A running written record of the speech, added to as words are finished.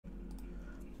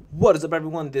What is up,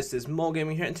 everyone? This is Mo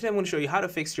Gaming here, and today I'm going to show you how to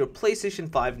fix your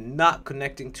PlayStation 5 not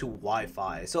connecting to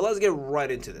Wi-Fi. So let's get right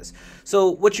into this. So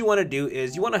what you want to do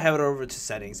is you want to hover over to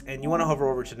settings and you want to hover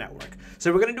over to network.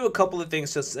 So we're going to do a couple of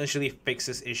things to essentially fix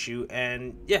this issue,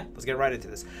 and yeah, let's get right into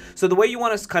this. So the way you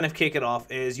want to kind of kick it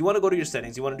off is you want to go to your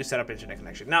settings, you want to do setup internet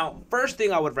connection. Now, first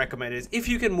thing I would recommend is if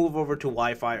you can move over to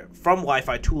Wi-Fi, from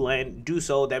Wi-Fi to LAN, do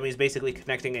so. That means basically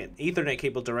connecting an Ethernet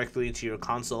cable directly to your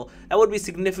console. That would be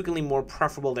significantly more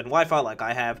preferable than Wi-Fi like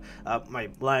I have. My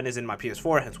LAN is in my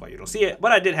PS4, hence why you don't see it,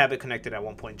 but I did have it connected at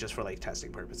one point just for like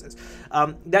testing purposes.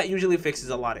 That usually fixes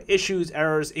a lot of issues,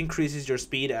 errors, increases your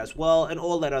speed as well, and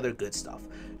all that other good stuff.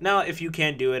 Now, if you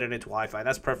can't do it and it's Wi-Fi,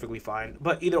 that's perfectly fine,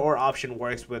 but either or option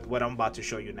works with what I'm about to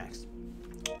show you next.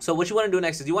 So what you want to do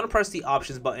next is you want to press the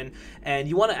options button, and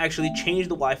you want to actually change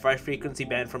the Wi-Fi frequency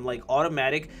band from like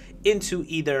automatic into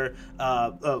either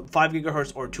 5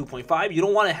 gigahertz or 2.5. You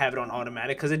don't want to have it on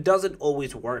automatic because it doesn't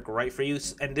always work right for you,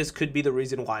 and this could be the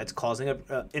reason why it's causing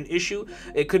an issue.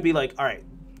 It could be like, all right,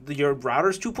 your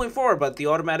router's 2.4, but the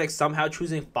automatic somehow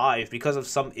choosing 5 because of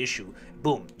some issue.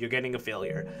 Boom, you're getting a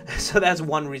failure. So that's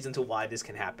one reason to why this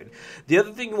can happen. The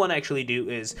other thing you want to actually do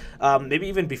is, maybe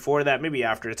even before that, maybe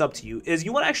after, it's up to you, is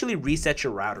you want to actually reset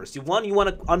your routers. You want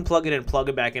to unplug it and plug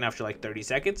it back in after like 30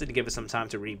 seconds and give it some time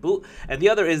to reboot. And the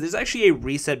other is there's actually a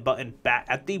reset button back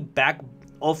at the back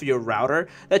of your router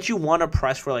that you want to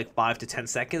press for like 5 to 10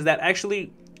 seconds. That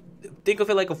actually, think of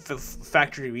it like a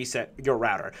factory reset your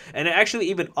router, and it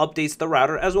actually even updates the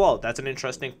router as well. That's an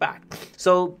interesting fact.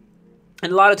 So,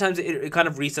 and a lot of times it kind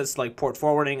of resets like port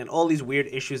forwarding and all these weird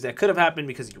issues that could have happened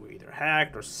because you were either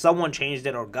hacked or someone changed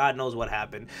it or God knows what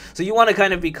happened. So you want to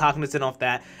kind of be cognizant of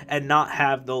that and not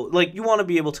have those, like, you want to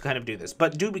be able to kind of do this,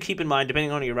 but do keep in mind,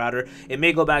 depending on your router, it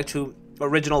may go back to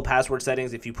original password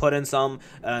settings if you put in some,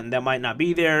 and that might not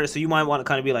be there. So you might want to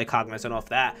kind of be like cognizant of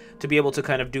that to be able to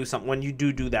kind of do something when you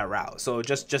do that route. So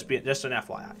just an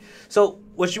FYI. So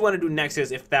what you want to do next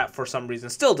is, if that for some reason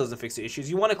still doesn't fix the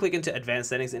issues, you want to click into advanced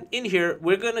settings, and in here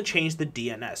we're going to change the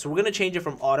DNS. So we're going to change it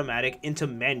from automatic into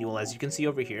manual, as you can see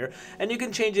over here, and you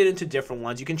can change it into different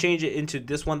ones. You can change it into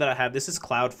this one that I have. This is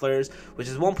Cloudflare's, which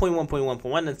is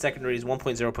 1.1.1.1, and secondary is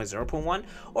 1.0.0.1,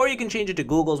 or you can change it to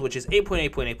Google's, which is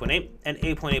 8.8.8.8 and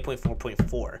 8.8.4.4.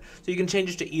 So you can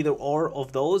change it to either or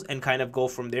of those and kind of go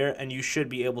from there, and you should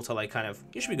be able to like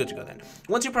you should be good to go then.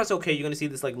 Once you press OK, you're going to see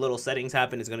this like little settings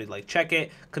happen. It's going to like check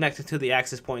it, connect it to the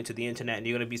access point to the internet, and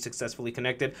you're going to be successfully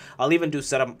connected. I'll even do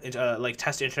setup like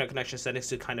test internet connection settings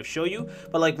to kind of show you,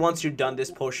 but like once you're done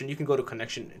this portion, you can go to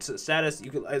connection status.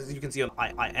 You can, as you can see,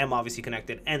 I am obviously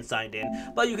connected and signed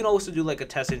in, but you can also do like a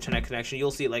test internet connection.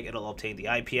 You'll see like it'll obtain the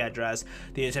IP address,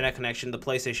 the internet connection, the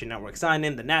PlayStation Network sign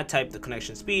in, the NAT type, the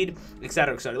connection speed,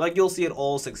 etc., etc. Like, you'll see it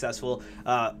all successful.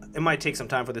 It might take some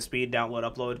time for the speed,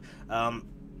 download, upload.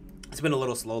 It's been a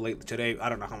little slow lately today. I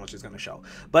don't know how much it's going to show.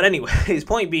 But anyways,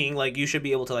 point being, like, you should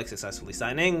be able to like successfully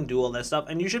sign in, do all that stuff,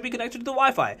 and you should be connected to the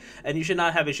Wi-Fi, and you should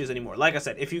not have issues anymore. Like I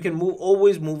said, if you can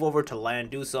always move over to LAN,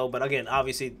 do so. But again,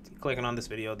 obviously, clicking on this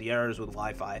video, the errors with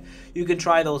Wi-Fi, you can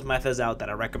try those methods out that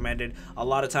I recommended. A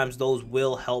lot of times those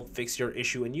will help fix your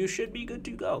issue, and you should be good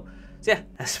to go. So yeah,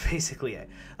 that's basically it.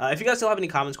 If you guys still have any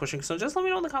comments, questions, so just let me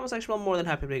know in the comment section. I'm more than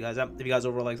happy to pick you guys up. If you guys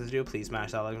overall like this video, please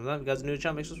smash that like button. If you guys are new to the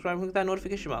channel, make sure to subscribe and click that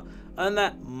notification bell. Other than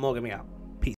that, Mo Gaming out.